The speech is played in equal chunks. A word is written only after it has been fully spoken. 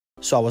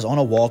So I was on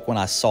a walk when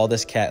I saw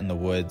this cat in the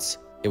woods.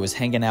 It was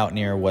hanging out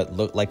near what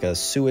looked like a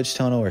sewage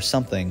tunnel or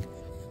something.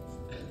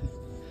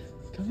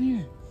 Come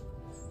here.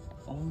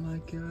 Oh my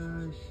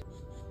gosh.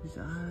 His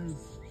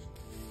eyes.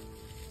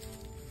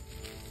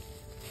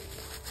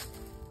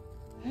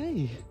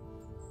 Hey.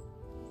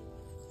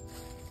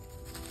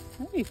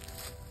 Hey.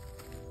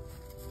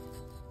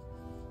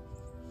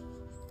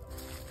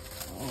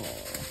 Oh.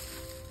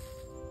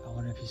 I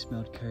wonder if he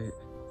smelled Kurt.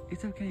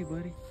 It's okay,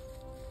 buddy.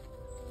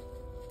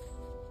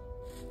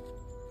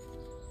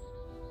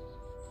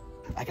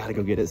 I gotta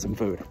go get it some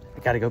food. I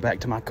gotta go back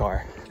to my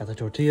car. Got the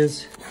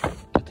tortillas,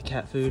 got the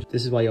cat food.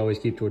 This is why you always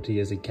keep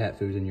tortillas and cat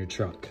food in your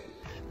truck.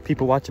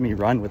 People watching me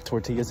run with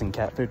tortillas and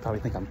cat food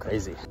probably think I'm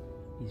crazy.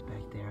 He's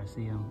back there, I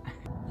see him.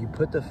 You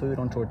put the food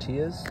on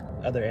tortillas,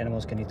 other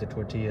animals can eat the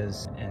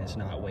tortillas and it's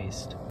not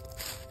waste.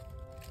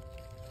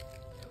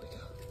 Here we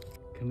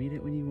go. Come eat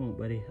it when you want,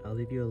 buddy. I'll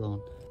leave you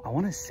alone. I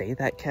wanna say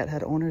that cat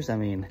had owners. I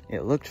mean,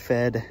 it looked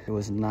fed, it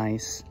was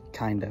nice,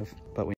 kind of, but we